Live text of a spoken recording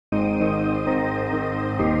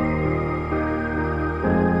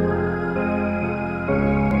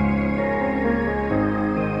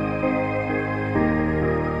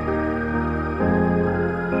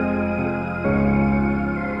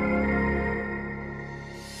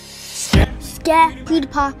Scare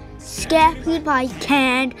PewDiePie, scare PewDiePie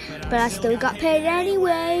canned, but I still got paid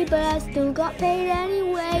anyway,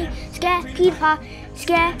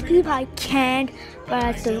 Scare PewDiePie canned, but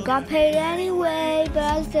I still got paid anyway,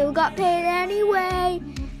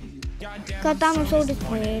 God damn, I'm so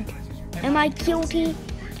disappointed. Am I guilty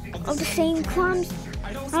of the same crimes?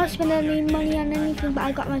 I don't spend any money on anything, but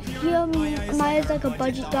I got my Maya's like a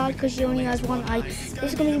budget dog because she only has one eye. This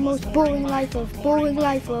is gonna be the most boring life of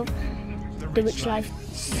the rich life.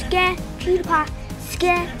 Scare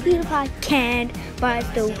PewDiePie canned, but I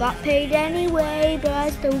still got paid anyway,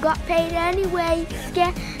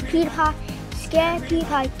 Scare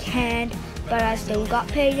PewDiePie canned, but I still got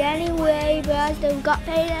paid anyway,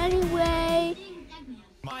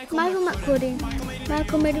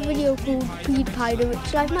 Michael made a video called PewDiePie The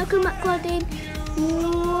Rich Life. Michael McCloudin,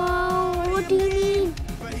 whoa, what do you mean?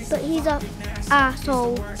 But he's a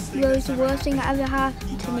asshole. It's the worst thing that ever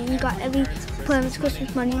happened to me. He got every promised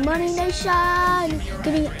Christmas money. Money Nation!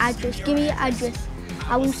 Give me your address.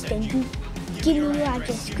 I will send you. Give me your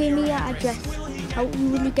address. How you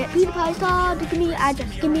really get PewDiePie star? Give me your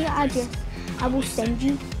address. I will send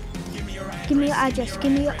you. Give me your address.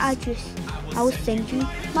 I will send you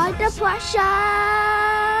my depression.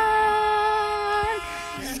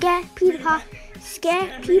 Scare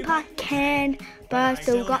PewDiePie canned, but I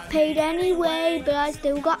still got paid anyway,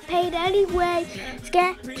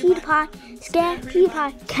 Scare PewDiePie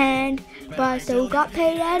canned, but I still got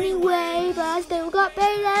paid anyway,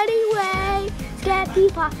 Scare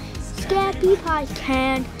PewDiePie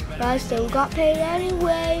canned, but I still got paid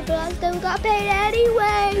anyway,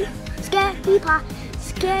 Scare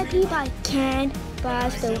PewDiePie canned, but I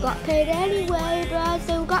still got paid anyway,